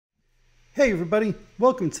Hey everybody,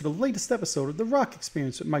 welcome to the latest episode of The Rock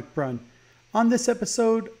Experience with Mike Brunn. On this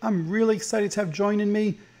episode, I'm really excited to have joining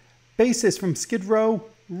me bassist from Skid Row,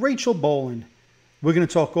 Rachel Bolan. We're going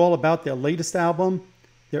to talk all about their latest album,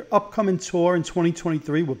 their upcoming tour in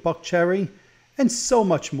 2023 with Buckcherry, and so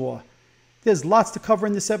much more. There's lots to cover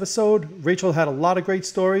in this episode. Rachel had a lot of great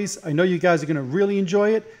stories. I know you guys are going to really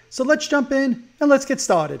enjoy it. So let's jump in and let's get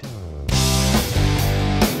started.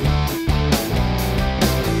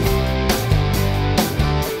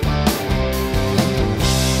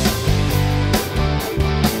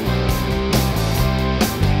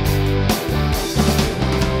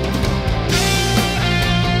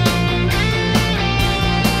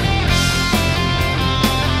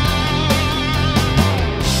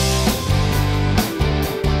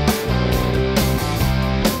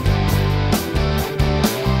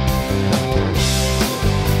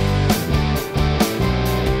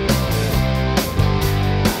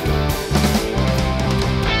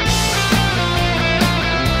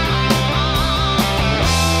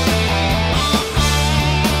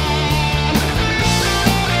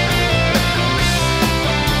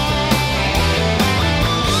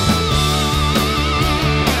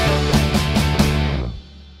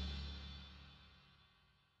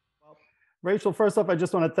 Rachel, first off, I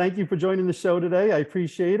just want to thank you for joining the show today. I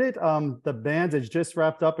appreciate it. The band has just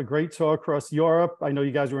wrapped up a great tour across Europe. I know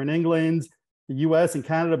you guys were in England, the US, and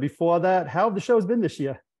Canada before that. How have the shows been this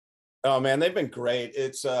year? Oh man, they've been great.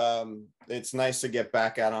 It's nice to get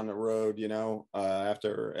back out on the road,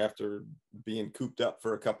 after being cooped up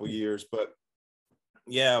for a couple years. But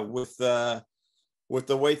yeah, with the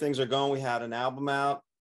way things are going, we had an album out.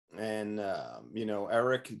 And,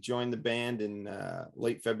 Eric joined the band in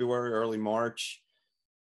late February, early March.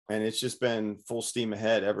 And it's just been full steam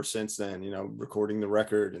ahead ever since then, recording the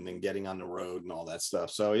record and then getting on the road and all that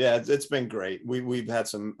stuff. So, yeah, it's been great. We've had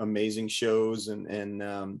some amazing shows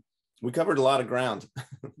and we covered a lot of ground.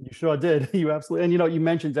 You sure did. You absolutely. And, you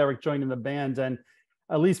mentioned Eric joining the band. And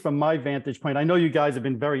at least from my vantage point, I know you guys have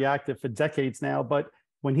been very active for decades now, but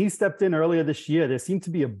when he stepped in earlier this year, there seemed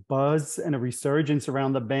to be a buzz and a resurgence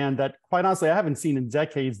around the band that, quite honestly, I haven't seen in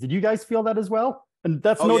decades. Did you guys feel that as well? And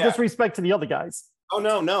that's disrespect to the other guys. Oh,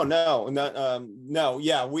 no.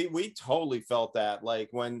 Yeah, we totally felt that. Like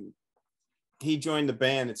when he joined the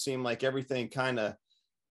band, it seemed like everything kind of,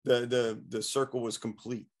 the circle was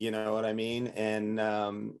complete. You know what I mean?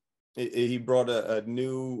 And he brought a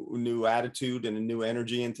new attitude and a new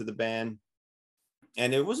energy into the band.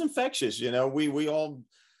 And it was infectious,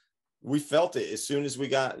 we felt it as soon as we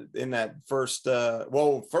got in that first,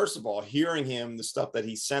 first of all, hearing him, the stuff that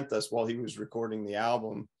he sent us while he was recording the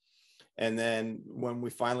album. And then when we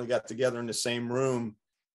finally got together in the same room,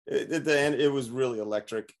 it was really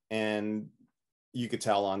electric. And you could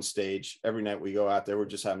tell on stage every night we go out there, we're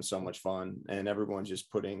just having so much fun and everyone's just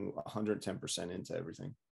putting 110% into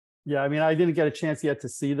everything. Yeah, I mean, I didn't get a chance yet to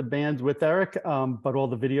see the band with Eric, but all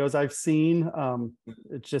the videos I've seen,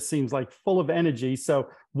 it just seems like full of energy. So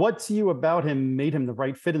what to you about him made him the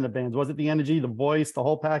right fit in the band? Was it the energy, the voice, the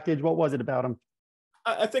whole package? What was it about him?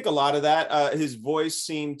 I think a lot of that. His voice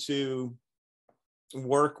seemed to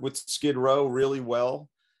work with Skid Row really well.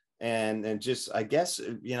 And just, I guess,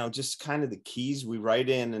 just kind of the keys we write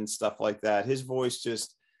in and stuff like that. His voice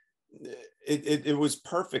just, it was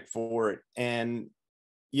perfect for it. And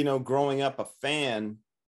growing up a fan,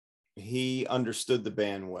 he understood the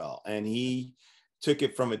band well, and he took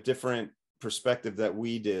it from a different perspective that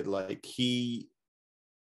we did. Like he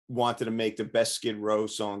wanted to make the best Skid Row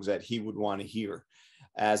songs that he would want to hear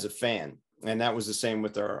as a fan. And that was the same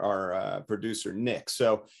with our producer, Nick.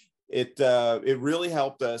 So it really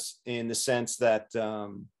helped us in the sense that,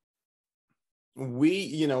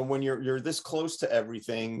 we when you're this close to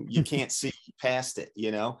everything, you can't see past it,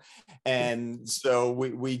 and so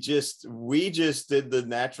we just did the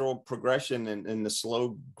natural progression and the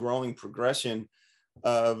slow growing progression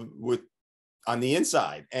with on the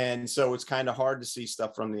inside. And so it's kind of hard to see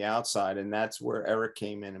stuff from the outside, and that's where Eric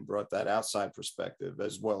came in and brought that outside perspective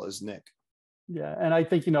as well as Nick. Yeah, and I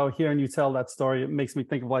think, hearing you tell that story, it makes me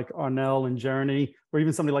think of like Arnell and Journey, or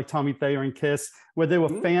even somebody like Tommy Thayer and Kiss, where they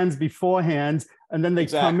were fans beforehand, and then they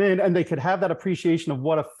come in and they could have that appreciation of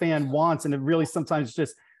what a fan wants, and it really sometimes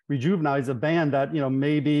just rejuvenizes a band that,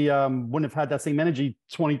 maybe wouldn't have had that same energy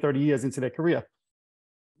 20, 30 years into their career.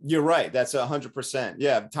 You're right. That's 100%.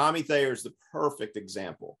 Yeah, Tommy Thayer is the perfect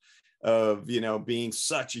example of, being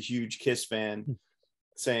such a huge Kiss fan.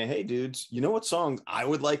 Saying, hey dudes, what songs I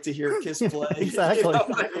would like to hear Kiss play? Exactly.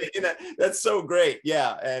 That's so great.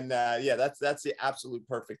 Yeah. And that's the absolute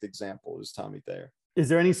perfect example is Tommy Thayer. Is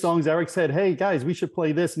there any songs Eric said, hey guys, we should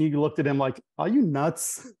play this, and you looked at him like, are you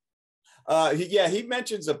nuts? He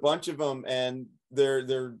mentions a bunch of them, and they're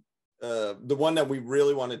the one that we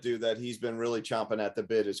really want to do that he's been really chomping at the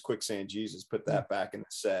bit is Quicksand Jesus. Put that back in the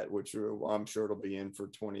set, which I'm sure it'll be in for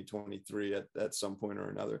 2023 at some point or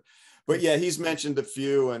another. But yeah, he's mentioned a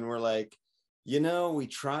few, and we're like, we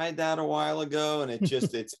tried that a while ago, and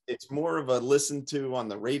it's more of a listen to on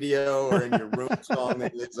the radio or in your room song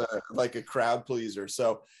than it's like a crowd pleaser.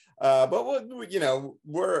 So, but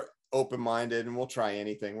we're open-minded and we'll try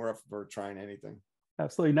anything. We're up for trying anything.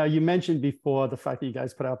 Absolutely. Now, you mentioned before the fact that you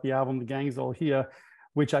guys put out the album, The Gang's All Here,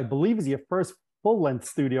 which I believe is your first full-length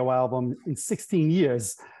studio album in 16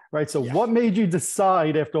 years, right? So what made you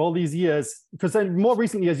decide after all these years, because then more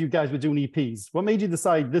recent years you guys were doing EPs, what made you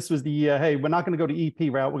decide this was the year, hey, we're not going to go to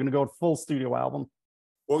EP route, we're going to go to full studio album?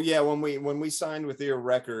 Well, yeah, when we signed with Ear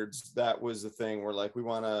Records, that was the thing. We're like, we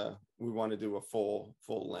want to do a full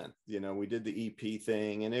length. We did the EP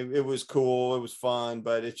thing, and it was cool, it was fun,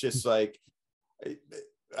 but it's just like,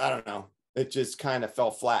 I don't know, it just kind of fell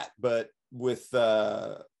flat. But with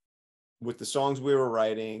the songs we were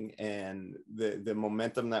writing and the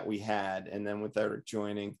momentum that we had, and then with Eric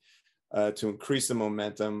joining to increase the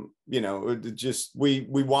momentum, we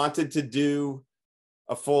wanted to do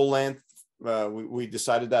a full length. We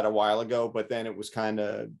decided that a while ago, but then it was kind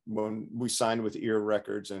of when we signed with Ear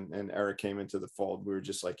Records and Eric came into the fold, we were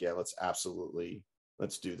just like, yeah,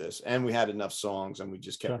 let's do this. And we had enough songs, and we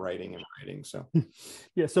just kept writing and writing. So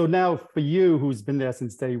yeah. So now for you, who's been there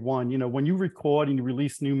since day one, when you record and you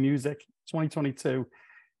release new music, 2022,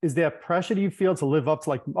 is there pressure do you feel to live up to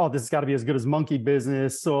like, oh, this has got to be as good as Monkey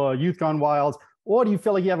Business or Youth Gone Wild? Or do you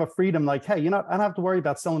feel like you have a freedom like, hey, I don't have to worry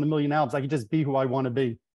about selling 1 million albums. I can just be who I want to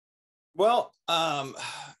be? Well,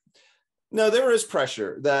 no, there is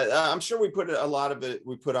pressure that I'm sure we put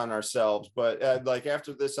on ourselves, but like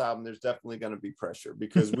after this album, there's definitely going to be pressure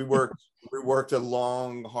because we worked a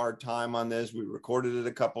long, hard time on this. We recorded it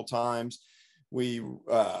a couple times. A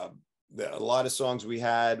lot of songs we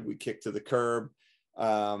kicked to the curb.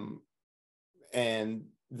 And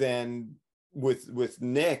then with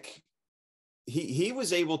Nick, he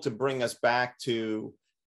was able to bring us back to,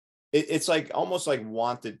 it's like almost like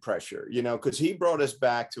wanted pressure, because he brought us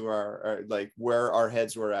back to our like where our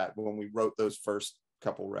heads were at when we wrote those first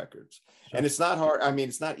couple records. Sure. And it's not hard. I mean,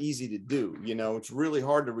 it's not easy to do, it's really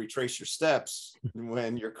hard to retrace your steps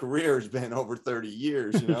when your career has been over 30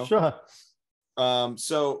 years, Sure.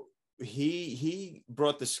 So he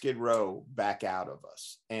brought the Skid Row back out of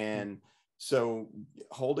us. And so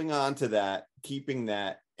holding on to that, keeping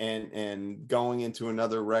that, and going into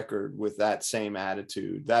another record with that same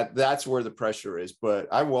attitude, that's where the pressure is. But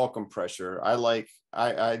I welcome pressure. I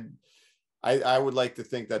would like to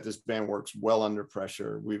think that this band works well under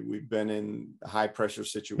pressure. We've been in high pressure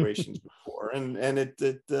situations before, and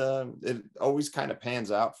it always kind of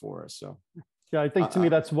pans out for us. So yeah, I think to me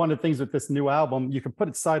that's one of the things with this new album. You can put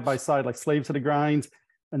it side by side, like Slave to the Grind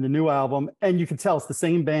and the new album, and you can tell it's the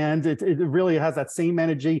same band. It really has that same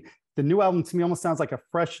energy. The new album to me almost sounds like a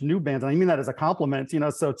fresh new band. And I mean that as a compliment,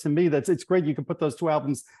 so to me, it's great. You can put those two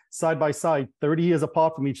albums side by side, 30 years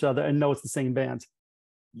apart from each other, and know it's the same band.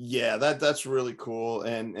 Yeah, that's really cool.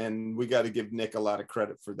 And we got to give Nick a lot of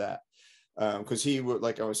credit for that. Because he would,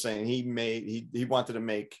 like I was saying, he wanted to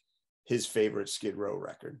make his favorite Skid Row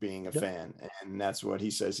record, being a fan, and that's what he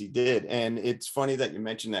says he did. And it's funny that you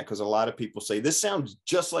mentioned that, because a lot of people say this sounds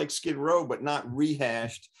just like Skid Row but not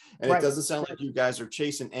rehashed, and it doesn't sound like you guys are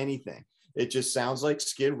chasing anything. It just sounds like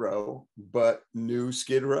Skid Row but new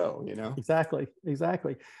Skid Row. Exactly.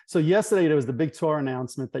 So yesterday there was the big tour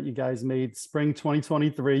announcement that you guys made, spring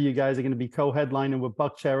 2023. You guys are going to be co-headlining with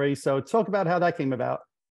Buckcherry. So talk about how that came about.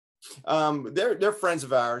 They're friends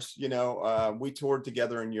of ours. We toured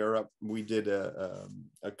together in Europe. We did a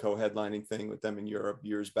co-headlining thing with them in Europe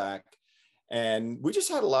years back, and we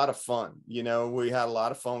just had a lot of fun. We had a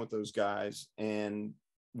lot of fun with those guys, and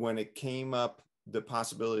when it came up the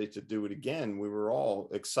possibility to do it again, we were all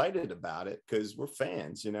excited about it because we're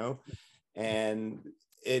fans, and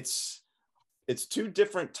it's two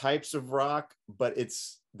different types of rock, but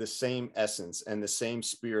it's the same essence, and the same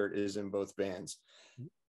spirit is in both bands.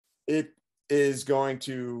 It is going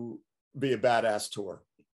to be a badass tour.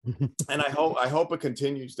 And I hope it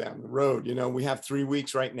continues down the road. We have 3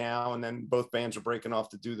 weeks right now, and then both bands are breaking off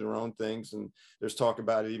to do their own things. And there's talk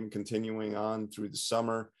about it even continuing on through the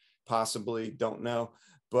summer, possibly, don't know.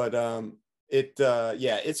 But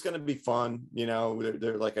it's going to be fun.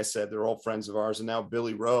 They're like I said, they're all friends of ours. And now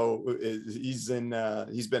Billy Rowe he's been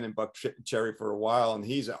in Buckcherry for a while, and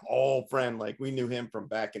he's an old friend. Like, we knew him from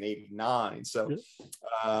back in '89. So,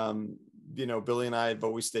 Billy and I have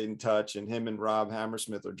always stayed in touch, and him and Rob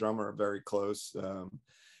Hammersmith, our drummer, are very close.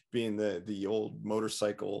 being the old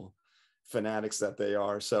motorcycle fanatics that they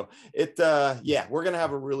are. So yeah, we're gonna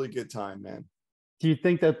have a really good time, man. Do you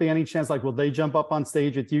think there'd be any chance, like, will they jump up on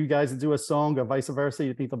stage with you guys to do a song, or vice versa?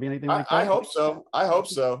 You think there'll be anything like that? I hope so. I hope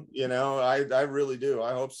so. You know, I really do.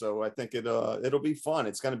 I hope so. I think it'll be fun.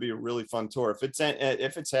 It's going to be a really fun tour. If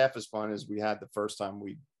it's half as fun as we had the first time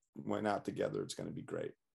we went out together, it's going to be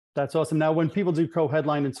great. That's awesome. Now, when people do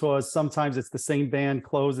co-headlining tours, sometimes it's the same band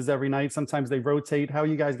closes every night. Sometimes they rotate. How are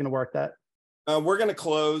you guys going to work that? We're going to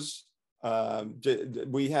close.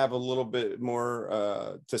 We have a little bit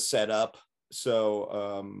more to set up.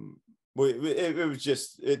 So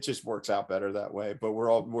it just works out better that way. But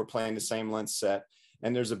we're playing the same length set,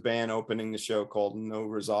 and there's a band opening the show called No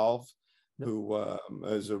Resolve, who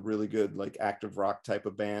is a really good, like, active rock type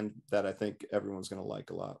of band that I think everyone's going to like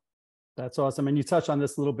a lot. That's awesome. And you touched on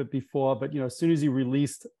this a little bit before, but, as soon as you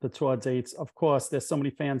released the tour dates, of course, there's so many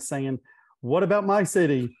fans saying, what about my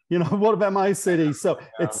city? What about my city? So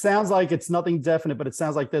it sounds like it's nothing definite, but it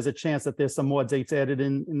sounds like there's a chance that there's some more dates added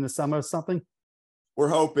in the summer or something. We're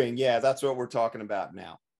hoping. Yeah, that's what we're talking about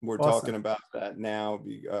now. We're awesome. Talking about that now.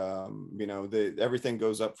 Everything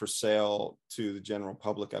goes up for sale to the general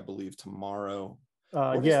public, I believe, tomorrow.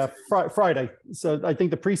 Friday. So I think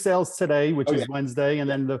the pre-sale's today, which is Wednesday, and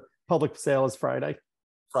then the public sale is Friday.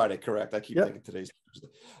 Friday, correct. I keep thinking today's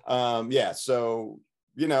Thursday. So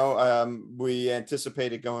we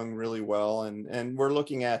anticipate it going really well, and we're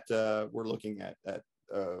looking at at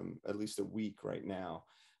least a week right now,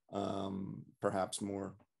 perhaps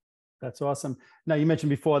more. That's awesome. Now, you mentioned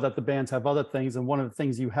before that the bands have other things, and one of the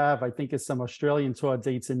things you have, I think, is some Australian tour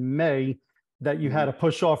dates in May that you had to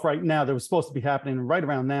push off right now. That was supposed to be happening right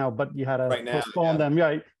around now, but you had to postpone them.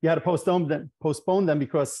 Right, you had to postpone them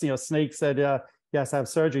because Snake said he has to have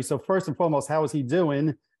surgery. So first and foremost, how is he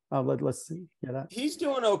doing? Let's see. He's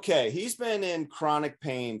doing okay. He's been in chronic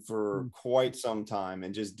pain for quite some time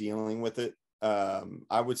and just dealing with it.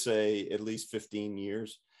 I would say at least 15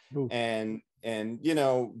 years. Ooh. And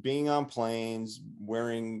being on planes,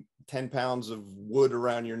 wearing 10 pounds of wood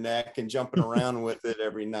around your neck and jumping around with it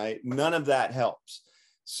every night, none of that helps.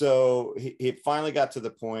 So he finally got to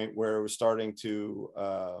the point where it was starting to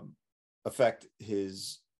affect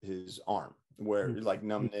his arm, where like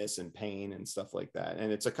numbness and pain and stuff like that.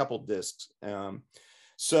 And it's a couple discs.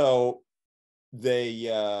 So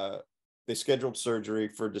they scheduled surgery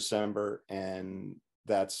for December, and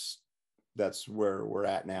that's where we're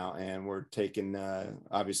at now. And we're taking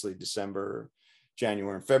obviously December,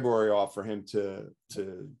 January, and February off for him to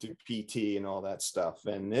do PT and all that stuff.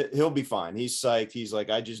 And he'll be fine. He's psyched. He's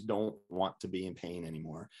like, I just don't want to be in pain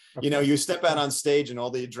anymore. Okay. You step out on stage and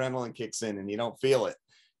all the adrenaline kicks in and you don't feel it.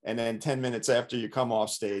 And then 10 minutes after you come off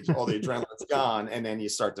stage, all the adrenaline's gone, and then you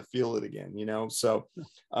start to feel it again, So,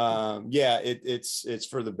 it's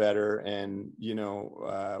for the better. And,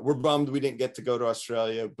 we're bummed we didn't get to go to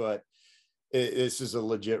Australia, but this is a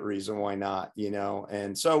legit reason why not,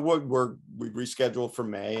 And so we rescheduled for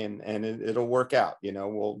May, and it'll work out,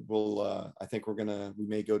 We'll I think we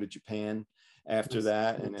may go to Japan after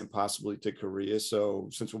that, and then possibly to Korea. So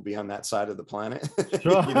since we'll be on that side of the planet,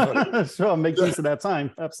 sure, sure, make use of that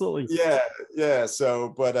time. Absolutely. Yeah.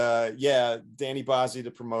 So, but Danny Bozzi,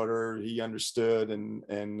 the promoter, he understood,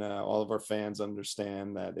 and all of our fans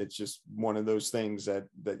understand that it's just one of those things that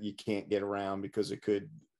you can't get around, because it could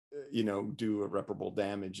do irreparable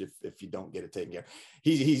damage if you don't get it taken care of.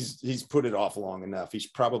 He's put it off long enough. He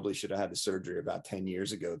probably should have had the surgery about 10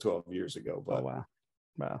 years ago, 12 years ago. But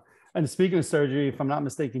wow. And speaking of surgery, if I'm not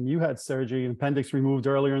mistaken, you had surgery, appendix removed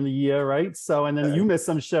earlier in the year, right? So, and then you missed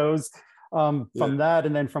some shows from that,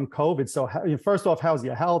 and then from COVID. So first off, how's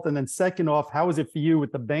your health? And then second off, how is it for you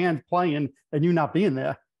with the band playing and you not being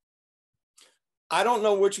there? I don't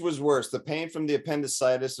know which was worse, the pain from the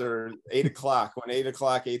appendicitis or 8 o'clock. When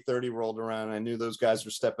 8:30 rolled around, I knew those guys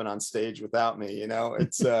were stepping on stage without me.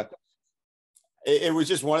 It's it was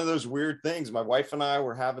just one of those weird things. My wife and I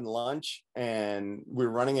were having lunch, and we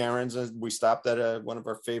were running errands, and we stopped at one of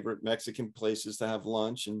our favorite Mexican places to have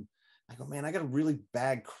lunch. And I go, man, I got a really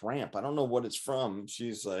bad cramp. I don't know what it's from.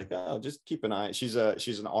 She's like, oh, just keep an eye. She's an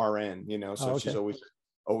RN, so okay. She's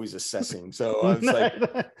always assessing. So I was like,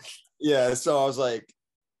 so I was like,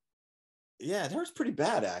 yeah, it hurts pretty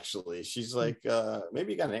bad, actually. She's like,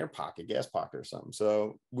 maybe you got an gas pocket or something.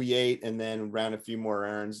 So we ate and then ran a few more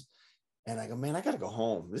errands. And I go, man, I got to go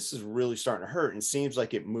home. This is really starting to hurt. And it seems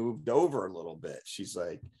like it moved over a little bit. She's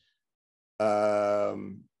like,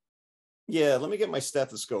 yeah, let me get my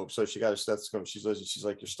stethoscope. So she got a stethoscope. She's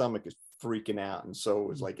like, your stomach is freaking out. And so it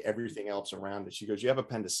was like everything else around it. She goes, you have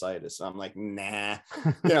appendicitis. I'm like, nah,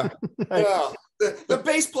 the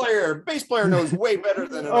bass player knows way better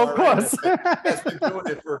than an Of RN course. that's been doing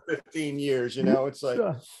it for 15 years. You know, it's like,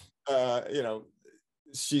 you know,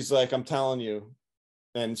 she's like, I'm telling you.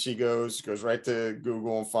 And she goes right to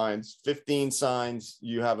Google and finds 15 signs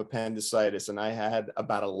you have appendicitis. And I had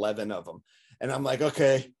about 11 of them. And I'm like,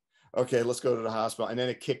 okay, let's go to the hospital. And then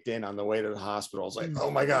it kicked in on the way to the hospital. I was like,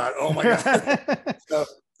 oh my God. So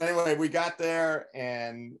anyway, we got there,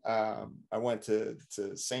 and I went to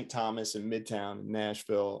St. Thomas in Midtown in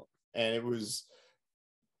Nashville. And it was,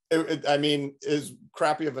 I mean, as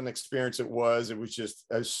crappy of an experience it was just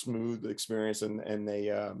a smooth experience. And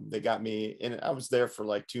they got me in. I was there for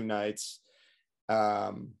like 2 nights.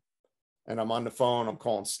 And I'm on the phone, I'm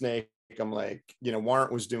calling Snake. I'm like, you know,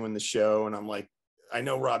 Warrant was doing the show, and I'm like, I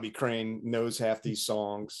know Robbie Crane knows half these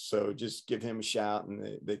songs, so just give him a shout.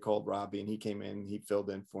 And they called Robbie, and he came in, he filled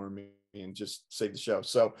in for me and just saved the show.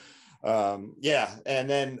 So yeah. And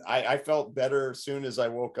then I felt better as soon as I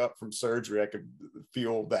woke up from surgery. I could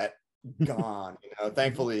feel that gone, you know.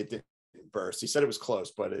 Thankfully it didn't burst. He said it was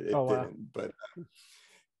close, but it wow. didn't. But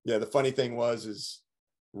yeah, the funny thing is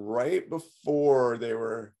right before they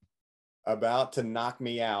were about to knock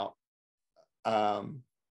me out,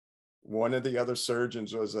 one of the other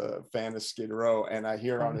surgeons was a fan of Skid Row, and I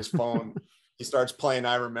hear on his phone, he starts playing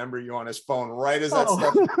I Remember You on his phone right as that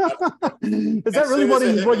stuff. Is that really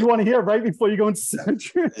what you want to hear right before you go into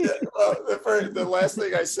surgery? Yeah, well, the last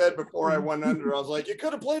thing I said before I went under, I was like, you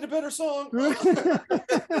could have played a better song.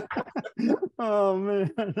 Oh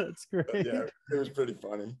man, that's great. But yeah, it was pretty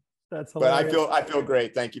funny. That's hilarious. But I feel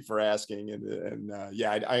great. Thank you for asking. And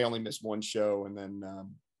yeah, I only missed one show, and then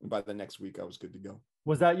by the next week I was good to go.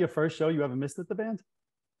 Was that your first show you ever missed at the band?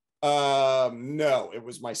 No, it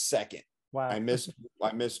was my second. Wow. I missed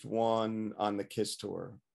one on the Kiss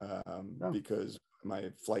tour because my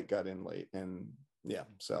flight got in late, and yeah.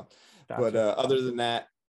 So, gotcha. But other than that,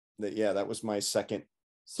 that was my second.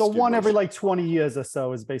 So one every like 20 years or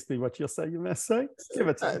so is basically what you'll say you miss, right? Give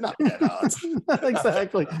it to me.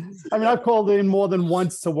 Exactly. I mean, I've called in more than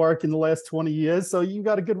once to work in the last 20 years, so you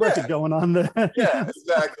got a good record going on there. Yeah,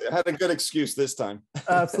 exactly. I had a good excuse this time.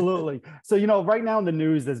 Absolutely. So, you know, right now in the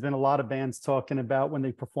news, there's been a lot of bands talking about when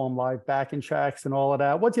they perform live backing tracks and all of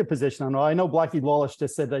that. What's your position on all? I know Blackie Lawless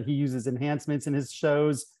just said that he uses enhancements in his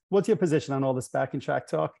shows. What's your position on all this backing track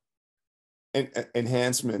talk?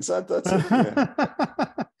 Enhancements. That's it. Yeah.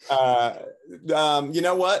 You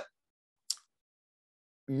know what?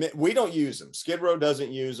 We don't use them. Skid Row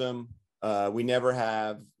doesn't use them. We never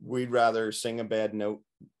have. We'd rather sing a bad note,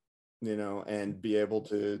 you know, and be able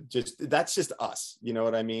to that's just us. You know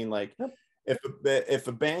what I mean? Like, yep. If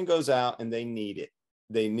a band goes out and they need it,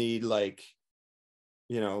 they need like,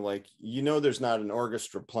 there's not an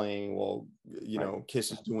orchestra playing while, right.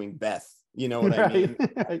 Kiss is doing Beth. You know what I mean?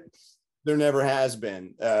 Right. There never has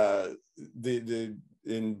been.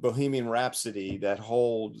 In Bohemian Rhapsody, that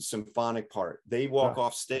whole symphonic part, they walk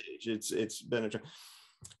off stage. It's been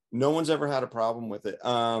no one's ever had a problem with it.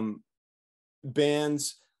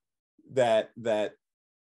 Bands that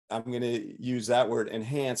I'm going to use that word,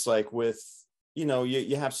 enhance, like with,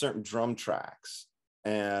 you have certain drum tracks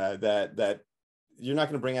that you're not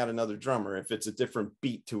going to bring out another drummer if it's a different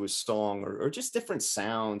beat to a song or just different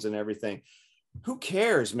sounds and everything. Who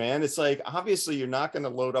cares, man? It's like, obviously you're not going to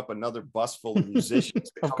load up another bus full of musicians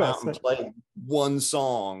to come out and play one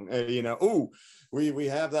song. We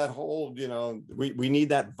have that whole, we need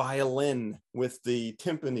that violin with the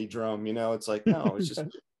timpani drum, it's like, no, it's just,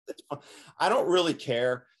 it's fun. I don't really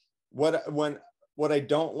care. What I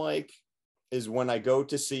don't like is when I go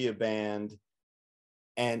to see a band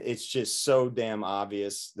and it's just so damn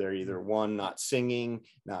obvious they're either one, not singing,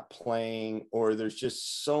 not playing, or there's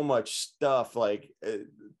just so much stuff, like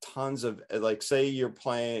tons of, like, say you're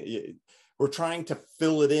playing, we're trying to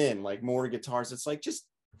fill it in, like more guitars. It's like, just,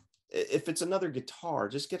 if it's another guitar,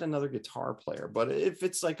 just get another guitar player. But if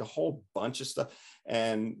it's like a whole bunch of stuff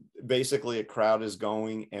and basically a crowd is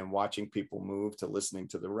going and watching people move to listening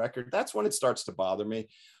to the record, that's when it starts to bother me.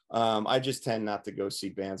 I just tend not to go see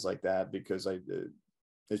bands like that because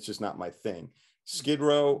it's just not my thing. Skid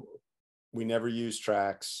Row, we never use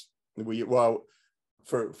tracks.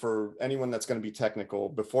 For anyone that's going to be technical,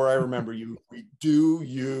 before I remember you, we do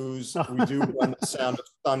run the sound of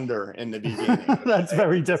thunder in the beginning. That's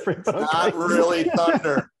very different. It's not really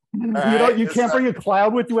thunder. You can't bring a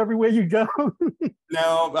cloud with you everywhere you go.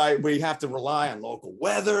 No, we have to rely on local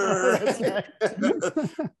weather.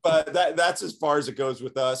 But that's as far as it goes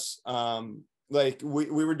with us. Like we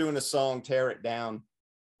were doing a song, Tear It Down,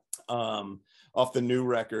 off the new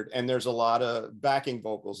record, and there's a lot of backing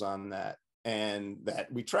vocals on that, and that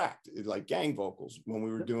we tracked, like gang vocals when we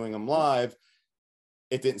were doing them live.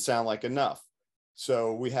 it didn't sound like enough.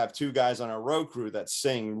 So we have two guys on our road crew that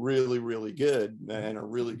sing really, really good and are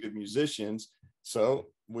really good musicians. So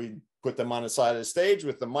we put them on the side of the stage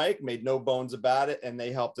with the mic, made no bones about it, and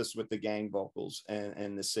they helped us with the gang vocals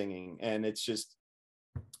and the singing. And it's just,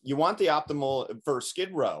 you want the optimal for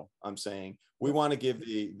Skid Row. I'm saying we want to give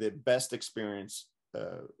the best experience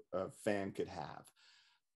a fan could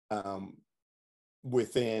have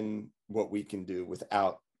within what we can do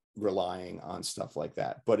without relying on stuff like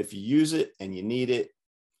that. But if you use it and you need it,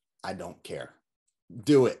 I don't care.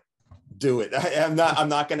 Do it. I'm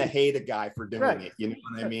not going to hate a guy for doing it. You know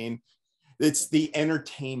what I mean? It's the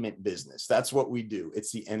entertainment business. That's what we do.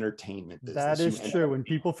 It's the entertainment business. That is true. And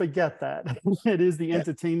people forget that. It is the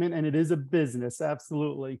entertainment and it is a business.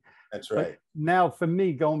 Absolutely. That's right. But now for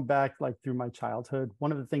me, going back like through my childhood,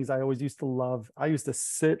 one of the things I always used to love, I used to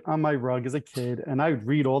sit on my rug as a kid and I would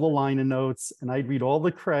read all the liner notes and I'd read all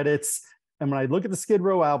the credits. And when I look at the Skid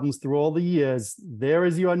Row albums through all the years, there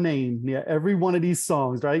is your name near every one of these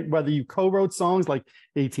songs, right? Whether you co-wrote songs like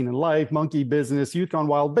 18 in Life, Monkey Business, Youth Gone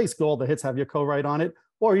Wild, basically all the hits have your co-write on it,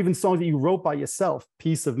 or even songs that you wrote by yourself,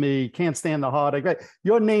 Piece of Me, Can't Stand the Heartache.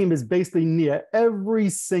 Your name is basically near every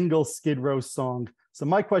single Skid Row song. So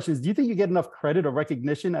my question is, do you think you get enough credit or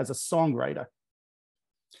recognition as a songwriter?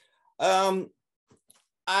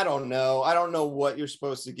 I don't know. I don't know what you're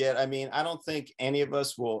supposed to get. I mean, I don't think any of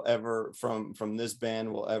us will ever from this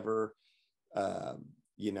band will ever,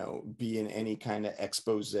 be in any kind of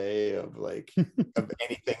expose of like of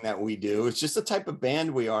anything that we do. It's just the type of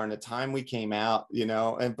band we are and the time we came out,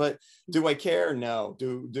 but do I care? No.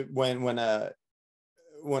 When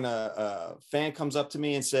a fan comes up to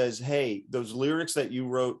me and says, hey, those lyrics that you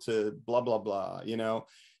wrote to blah, blah, blah,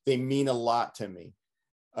 they mean a lot to me.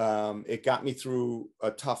 It got me through a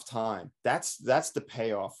tough time. That's the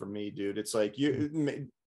payoff for me, dude. It's like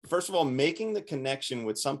first of all, making the connection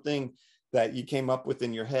with something that you came up with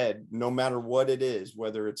in your head, no matter what it is,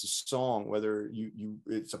 whether it's a song, whether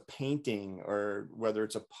it's a painting, or whether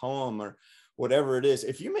it's a poem or whatever it is.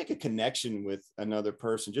 If you make a connection with another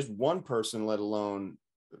person, just one person, let alone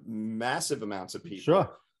massive amounts of people, sure,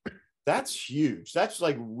 that's huge. That's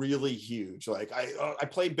like really huge. Like I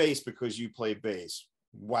play bass because you play bass.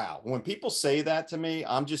 Wow. When people say that to me,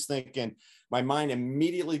 I'm just thinking, my mind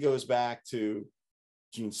immediately goes back to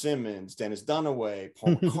Gene Simmons, Dennis Dunaway,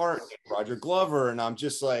 Paul McCartney, Roger Glover. And I'm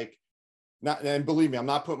just like, and believe me, I'm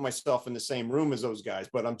not putting myself in the same room as those guys,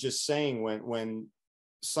 but I'm just saying when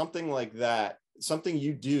something like that, something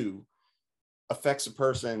you do affects a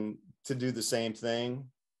person to do the same thing.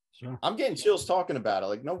 Sure. I'm getting chills talking about it.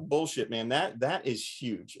 Like, no bullshit, man. That is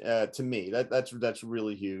huge to me. That's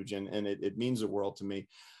really huge, and it means the world to me.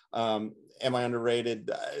 Am I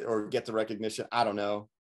underrated or get the recognition? I don't know.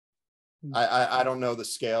 I don't know what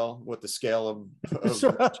the scale of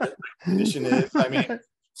sure. recognition is. I mean,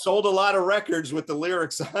 sold a lot of records with the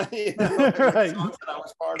lyrics on it, right. songs that I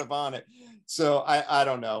was part of on it. So I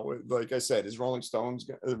don't know. Like I said, is Rolling Stone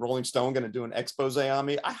going to do an expose on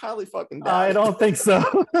me? I highly fucking doubt I don't think so.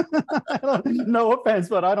 No offense,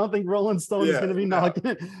 but I don't think Rolling Stone is going to be knocking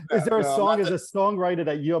it. Is there a song as a songwriter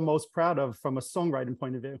that you're most proud of from a songwriting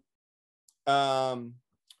point of view?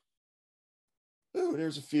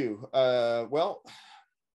 There's a few. Well,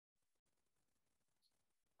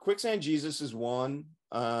 Quicksand Jesus is one.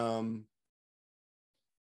 Man,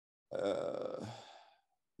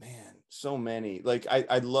 so many. Like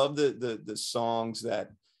I love the songs that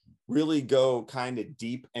really go kind of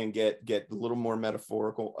deep and get a little more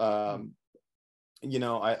metaphorical. I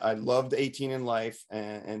loved 18 in Life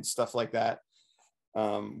and stuff like that.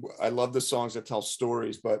 I love the songs that tell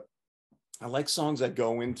stories, but I like songs that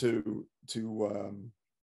go into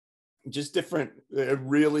just different.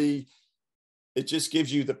 It just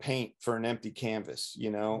gives you the paint for an empty canvas,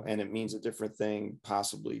 and it means a different thing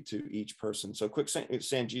possibly to each person. So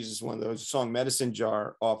Quicksand Jesus is one of those. Song Medicine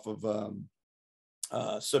Jar off of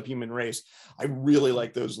Subhuman Race. I really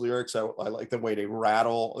like those lyrics. I like the way they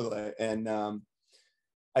rattle. And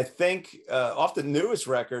I think off the newest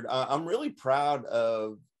record, I'm really proud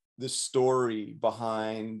of the story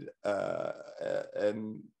behind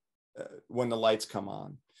When the Lights Come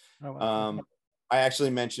On. Oh, wow. I actually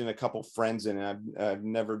mentioned a couple friends in it. I've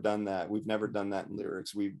never done that. We've never done that in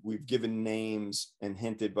lyrics. We've given names and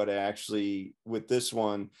hinted, but with this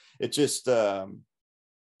one, it just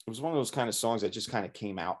it was one of those kind of songs that just kind of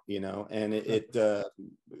came out, and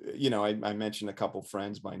I mentioned a couple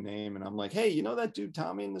friends by name, and I'm like, hey, that dude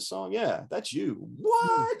Tommy in the song? Yeah, that's you.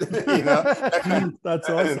 What? That's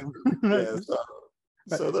awesome. Yeah,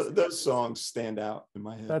 so those songs stand out in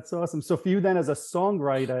my head. That's awesome. So for you then, as a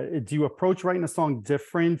songwriter, do you approach writing a song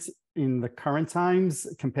different in the current times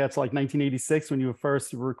compared to like 1986 when you were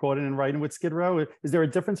first recording and writing with Skid Row? Is there a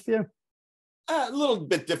difference for you? A little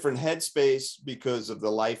bit different headspace because of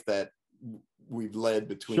the life that we've led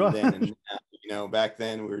between Sure. then and now. You know, back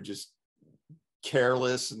then we were just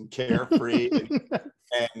careless and carefree,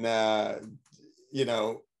 and you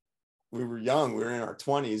know, we were young. We were in our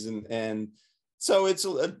 20s, and so it's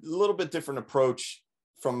a little bit different approach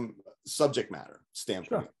from subject matter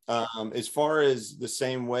standpoint. Sure. As far as the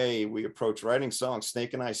same way we approach writing songs,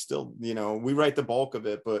 Snake and I still, you know, we write the bulk of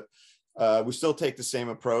it, but we still take the same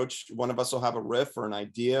approach. One of us will have a riff or an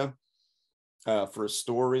idea for a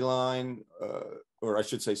storyline, or I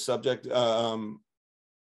should say subject,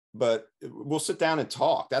 but we'll sit down and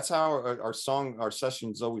talk. That's how our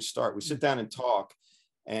sessions always start. We sit down and talk,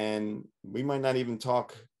 and we might not even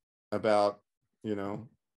talk about, you know,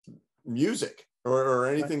 music or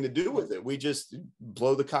anything to do with it. We just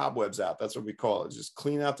blow the cobwebs out. That's what we call it. Just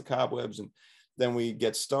clean out the cobwebs, and then we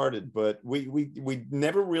get started. But we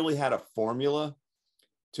never really had a formula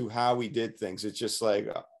to how we did things. It's just like,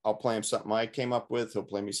 I'll play him something I came up with, he'll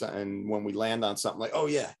play me something, and when we land on something, like, oh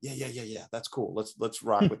yeah, that's cool, let's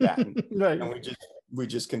rock with that. And, Right. and we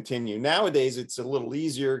just continue. Nowadays it's a little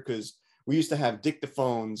easier because we used to have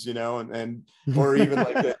dictaphones, you know, and or even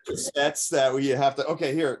like the cassettes that we have to,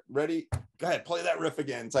 okay, here, ready, go ahead, play that riff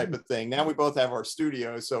again type of thing. Now we both have our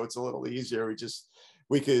studios, so it's a little easier.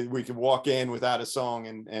 We could walk in without a song,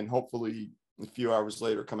 and hopefully a few hours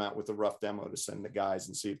later come out with a rough demo to send the guys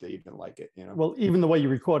and see if they even like it, you know. Well, even the way you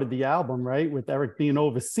recorded the album, right, with Eric being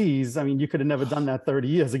overseas, I mean, you could have never done that 30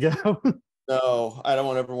 years ago. No, I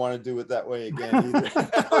don't ever want to do it that way again either.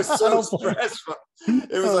 That was so stressful.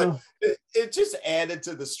 It was like it just added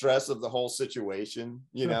to the stress of the whole situation,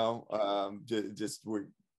 you know. Just we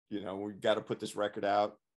got to put this record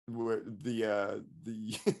out. The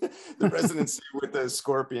the residency with the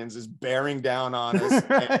Scorpions is bearing down on us.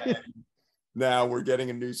 And now we're getting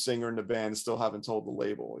a new singer in the band, still haven't told the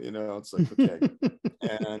label, you know. It's like, okay.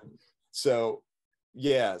 And so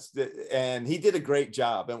yes, and he did a great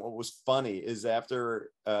job. And what was funny is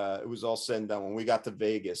after it was all said and done, when we got to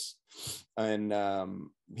Vegas, and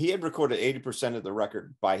he had recorded 80% of the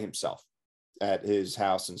record by himself at his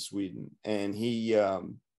house in Sweden. And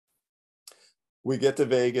we get to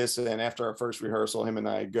Vegas, and after our first rehearsal, him and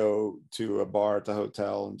I go to a bar at the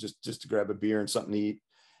hotel, and just to grab a beer and something to eat.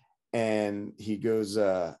 And he goes,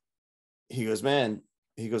 man,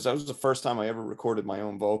 that was the first time I ever recorded my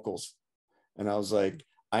own vocals. And I was like,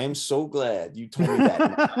 I am so glad you told me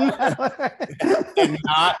that. And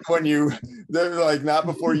not when not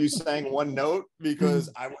before you sang one note, because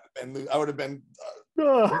I would have been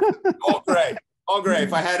all gray.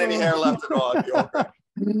 If I had any hair left at all, I'd be all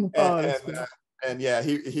gray. And yeah,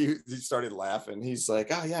 he started laughing. He's like,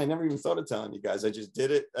 oh yeah, I never even thought of telling you guys. I just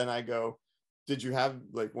did it. And I go, did you have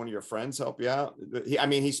like one of your friends help you out?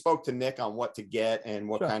 He spoke to Nick on what to get and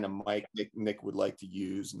what kind of mic Nick would like to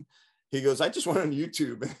use. And he goes, I just went on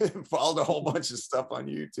YouTube and followed a whole bunch of stuff on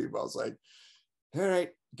YouTube. I was like, all right,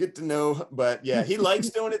 good to know. But yeah, he likes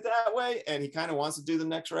doing it that way, and he kind of wants to do the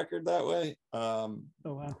next record that way. Oh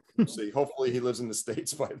wow. We'll see. Hopefully he lives in the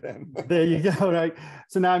States by then. There you go. Right.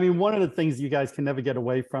 So now, I mean, one of the things you guys can never get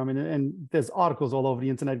away from, and there's articles all over the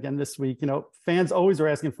internet again this week, you know, fans always are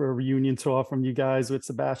asking for a reunion tour from you guys with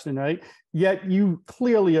Sebastian, right? Yet you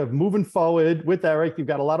clearly are moving forward with Eric. You've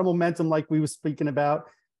got a lot of momentum, like we were speaking about.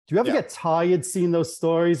 Do you ever get tired seeing those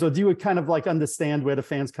stories, or do you kind of like understand where the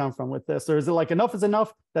fans come from with this? Or is it like enough is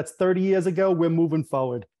enough? That's 30 years ago. We're moving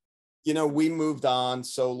forward. You know, we moved on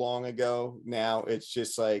so long ago. Now it's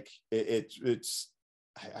just like, I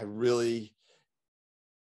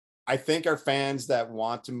think our fans that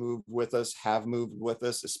want to move with us have moved with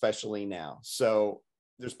us, especially now. So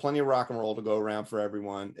there's plenty of rock and roll to go around for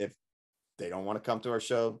everyone. If they don't want to come to our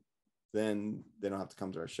show, then they don't have to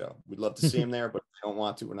come to our show. We'd love to see them there, but if they don't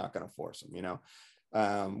want to, we're not going to force them, you know.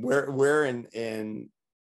 We're in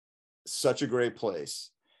such a great place.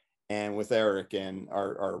 And with Eric, and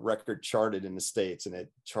our record charted in the States, and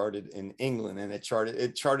it charted in England, and it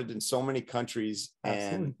charted in so many countries.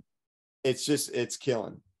 Absolutely. And it's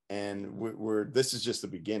killing. And this is just the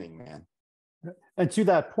beginning, man. And to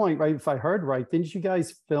that point, right, if I heard right, didn't you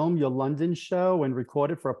guys film your London show and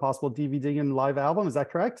record it for a possible DVD and live album? Is that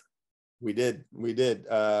correct? We did.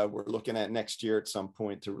 We're looking at next year at some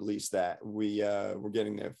point to release that. We're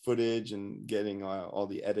getting the footage and getting all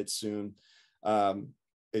the edits soon.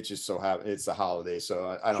 It's just it's the holiday,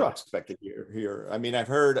 so I don't expect it here. I mean, I've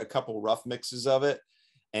heard a couple rough mixes of it,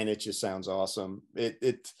 and it just sounds awesome.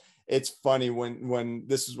 It's funny when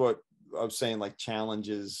this is what I was saying, like,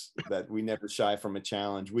 challenges that we never shy from a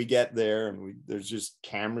challenge. We get there and there's just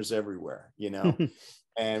cameras everywhere,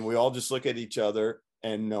 and we all just look at each other,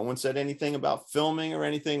 and no one said anything about filming or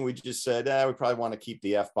anything. We just said, we probably want to keep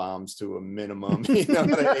the F-bombs to a minimum, you know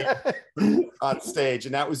what I mean, on stage.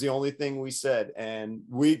 And that was the only thing we said. And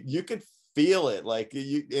you could feel it, like,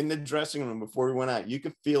 in the dressing room before we went out, you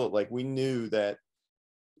could feel it. Like, we knew that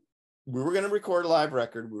we were going to record a live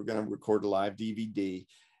record. We were going to record a live DVD.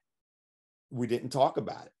 We didn't talk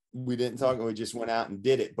about it. We just went out and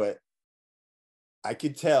did it. But I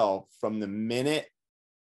could tell from the minute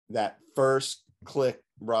that first click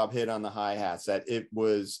Rob hit on the hi-hats that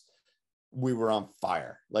we were on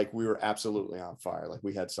fire. Like, we were absolutely on fire. Like,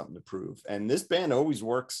 we had something to prove. And this band always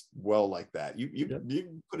works well like that.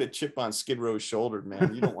 You put a chip on Skid Row's shoulder,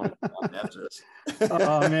 man. You don't want to come after us.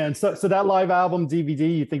 Oh man. So that live album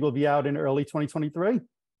DVD, you think will be out in early 2023?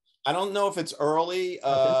 I don't know if it's early.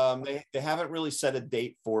 Okay. They haven't really set a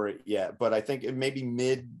date for it yet, but I think it may be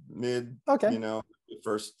mid, okay.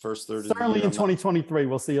 First third certainly of the year. In 2023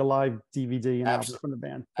 we'll see a live DVD and album from the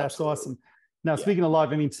band. That's Absolutely. Awesome. Now, speaking of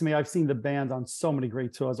live, I mean, to me, I've seen the band on so many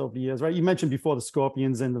great tours over the years, right? You mentioned before the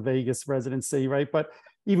Scorpions and the Vegas residency, right? But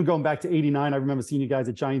even going back to 89, I remember seeing you guys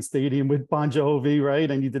at Giant Stadium with Bon Jovi, right?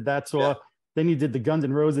 And you did that tour. Yeah. Then you did the Guns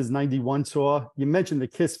N' Roses 91 tour. You mentioned the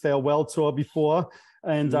Kiss Farewell tour before.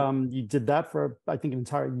 And you did that for, I think, an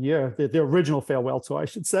entire year. The original Farewell tour, I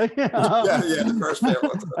should say. The first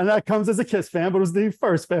Farewell tour. And that comes as a Kiss fan, but it was the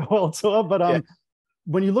first Farewell tour. But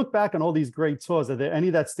when you look back on all these great tours, are there any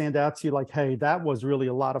that stand out to you like, hey, that was really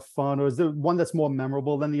a lot of fun? Or is there one that's more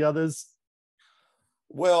memorable than the others?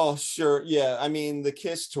 Well, sure. Yeah. I mean, the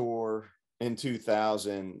Kiss tour in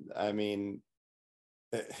 2000, I mean,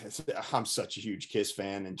 I'm such a huge Kiss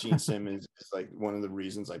fan, and Gene Simmons is like one of the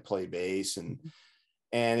reasons I play bass. And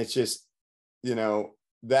it's just,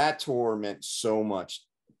 that tour meant so much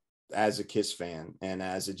as a Kiss fan and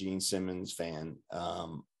as a Gene Simmons fan,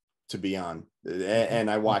 to be on. And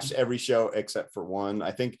I watched every show except for one.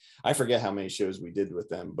 I forget how many shows we did with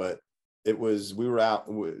them, but we were out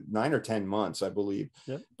 9 or 10 months, I believe.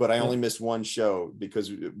 But I only missed one show because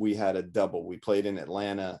we had a double. We played in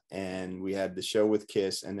Atlanta, and we had the show with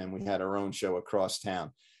Kiss, and then we had our own show across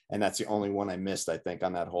town. And that's the only one I missed, I think,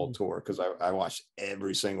 on that whole tour, because I watched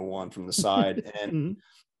every single one from the side. And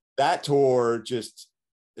that tour just,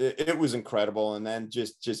 it was incredible. And then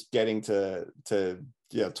just getting to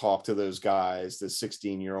talk to those guys, the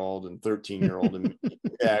 16-year-old and 13-year-old, and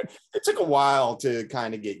it took a while to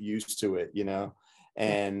kind of get used to it,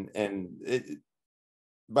 and it,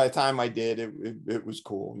 by the time I did, it was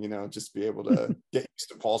cool, just be able to get used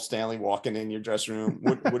to Paul Stanley walking in your dressing room.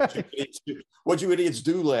 What'd you idiots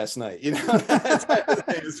do last night?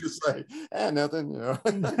 It's just like, nothing,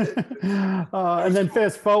 and then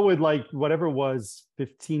fast forward, like whatever it was,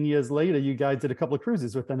 15 years later, you guys did a couple of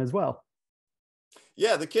cruises with them as well.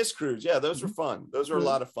 Yeah, the Kiss cruise. Yeah, those were fun. Those were a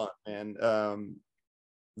lot of fun. And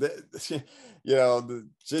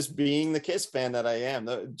just being the Kiss fan that I am,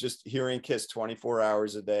 just hearing Kiss 24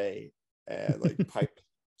 hours a day, like pipe,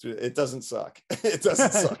 it doesn't suck. It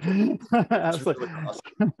doesn't suck. Absolutely. Really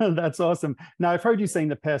awesome. That's awesome. Now, I've heard you say in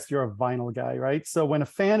the past you're a vinyl guy, right? So when a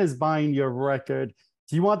fan is buying your record,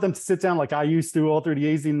 do you want them to sit down like I used to all through the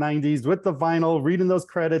 80s and 90s with the vinyl, reading those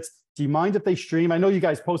credits? Do you mind if they stream? I know you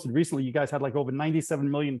guys posted recently, you guys had like over 97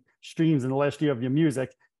 million streams in the last year of your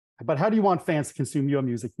music. But how do you want fans to consume your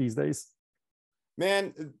music these days?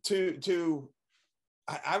 Man,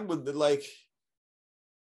 I would like,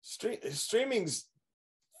 streaming's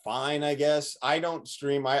fine, I guess. I don't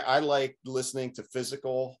stream. I like listening to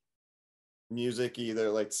physical music, either,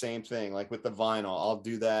 like same thing, like with the vinyl, I'll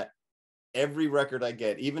do that. Every record I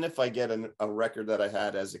get, even if I get a record that I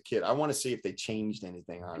had as a kid, I want to see if they changed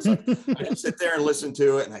anything on it. So I just sit there and listen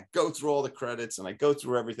to it, and I go through all the credits, and I go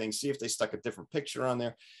through everything, see if they stuck a different picture on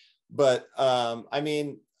there. But I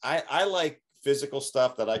mean, I like physical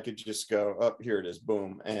stuff that I could just go, oh, here it is,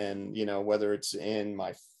 boom. And, whether it's in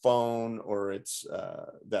my phone or it's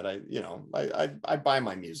that I buy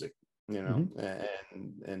my music,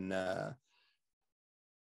 and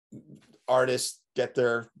artists get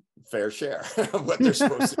their fair share of what they're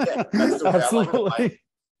supposed to get.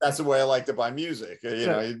 That's the way I like to buy music.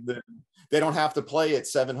 They don't have to play it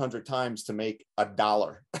 700 times to make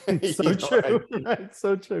 $1. So true. Right?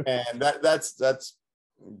 So true. And that's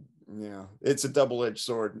it's a double-edged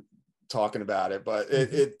sword talking about it, but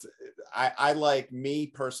I like, me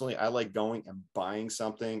personally, I like going and buying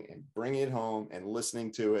something and bringing it home and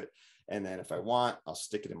listening to it. And then if I want, I'll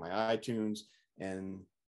stick it in my iTunes and,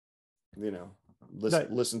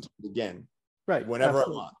 listen to it again. Right. Whenever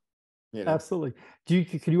Absolutely. I want. you know. Absolutely.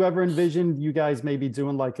 Could you ever envision you guys maybe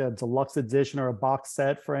doing like a deluxe edition or a box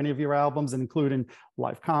set for any of your albums, including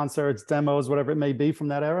live concerts, demos, whatever it may be from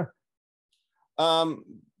that era?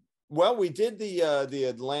 Well, we did the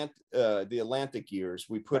Atlantic years.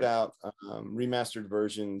 We put out remastered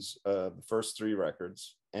versions of the first 3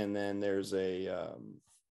 records, and then there's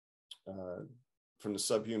from the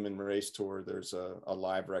Subhuman Race tour, there's a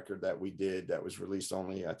live record that we did that was released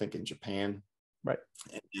only, I think, in Japan. Right.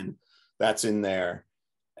 And that's in there.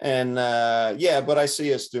 And but I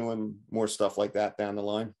see us doing more stuff like that down the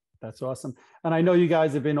line. That's awesome. And I know you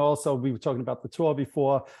guys have been also, we were talking about the tour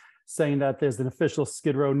before, saying that there's an official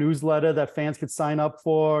Skid Row newsletter that fans could sign up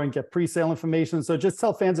for and get pre-sale information. So just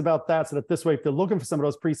tell fans about that, so that this way, if they're looking for some of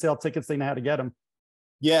those pre-sale tickets, they know how to get them.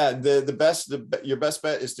 Yeah, your best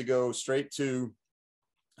bet is to go straight to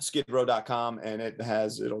skidrow.com, and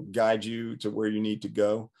it'll guide you to where you need to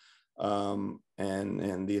go. And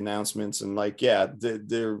the announcements, and like, yeah,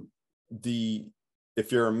 if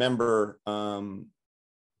you're a member,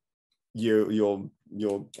 you'll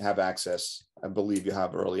have access. I believe you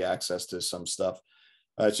have early access to some stuff.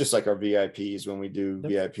 It's just like our VIPs. When we do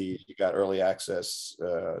VIPs, you got early access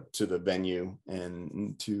to the venue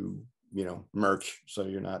and to, merch, so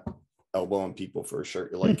you're not elbowing people for a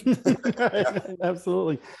shirt you like.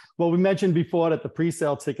 Absolutely. Well, we mentioned before that the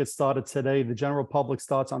pre-sale tickets started today. The general public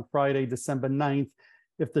starts on Friday, December 9th.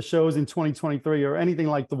 If the shows in 2023 are anything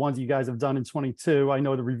like the ones you guys have done in 22, I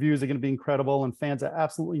know the reviews are going to be incredible, and fans are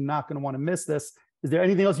absolutely not going to want to miss this. Is there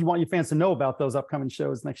anything else you want your fans to know about those upcoming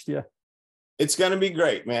shows next year? It's going to be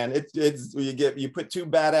great, man. You put 2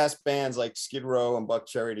 badass bands like Skid Row and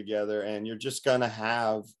Buckcherry together, and you're just going to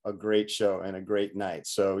have a great show and a great night.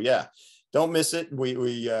 So yeah, don't miss it.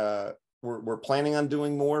 We're planning on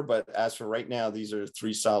doing more, but as for right now, these are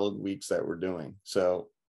 3 solid weeks that we're doing. So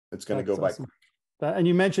it's going to go by quick. And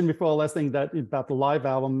you mentioned before, last thing, that about the live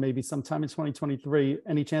album, maybe sometime in 2023.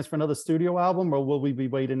 Any chance for another studio album, or will we be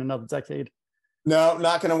waiting another decade? No,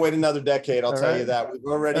 not going to wait another decade. I'll tell you that.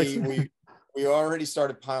 We already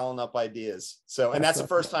started piling up ideas. So, and that's the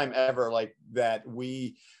first time ever like that.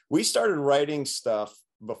 We started writing stuff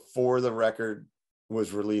before the record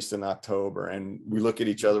was released in October, and we look at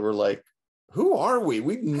each other. We're like, who are we?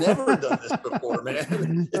 We've never done this before,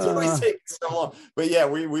 man. It's always taken so long. But yeah,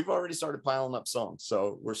 we've already started piling up songs,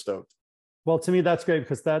 so we're stoked. Well, to me, that's great,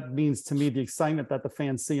 because that means to me the excitement that the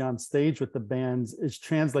fans see on stage with the bands is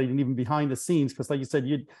translating even behind the scenes. Because like you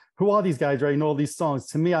said, who are these guys writing all these songs?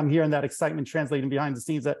 To me, I'm hearing that excitement translating behind the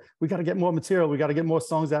scenes, that we got to get more material. We got to get more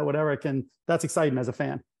songs out with Eric. And that's exciting as a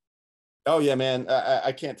fan. Oh yeah, man.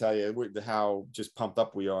 I can't tell you how just pumped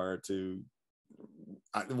up we are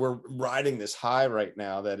we're riding this high right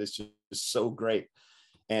now that is just so great.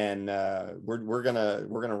 And we're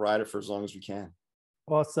gonna ride it for as long as we can.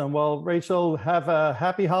 Awesome. Well, Rachel, have a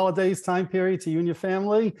happy holidays time period to you and your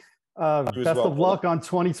family. Best of luck on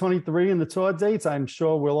 2023 and the tour dates. I'm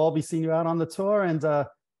sure we'll all be seeing you out on the tour. And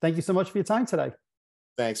thank you so much for your time today.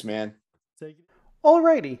 Thanks, man. All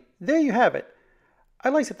righty. There you have it.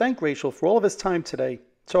 I'd like to thank Rachel for all of his time today,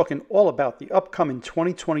 talking all about the upcoming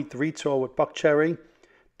 2023 tour with Buckcherry,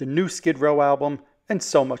 the new Skid Row album, and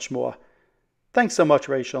so much more. Thanks so much,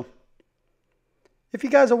 Rachel. If you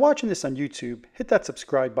guys are watching this on YouTube, hit that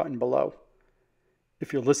subscribe button below.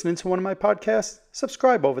 If you're listening to one of my podcasts,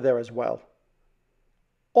 subscribe over there as well.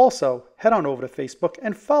 Also, head on over to Facebook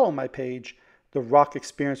and follow my page, The Rock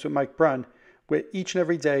Experience with Mike Brunn, where each and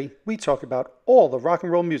every day we talk about all the rock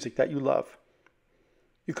and roll music that you love.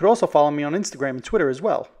 You could also follow me on Instagram and Twitter as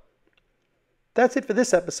well. That's it for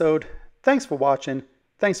this episode. Thanks for watching.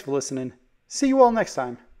 Thanks for listening. See you all next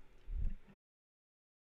time.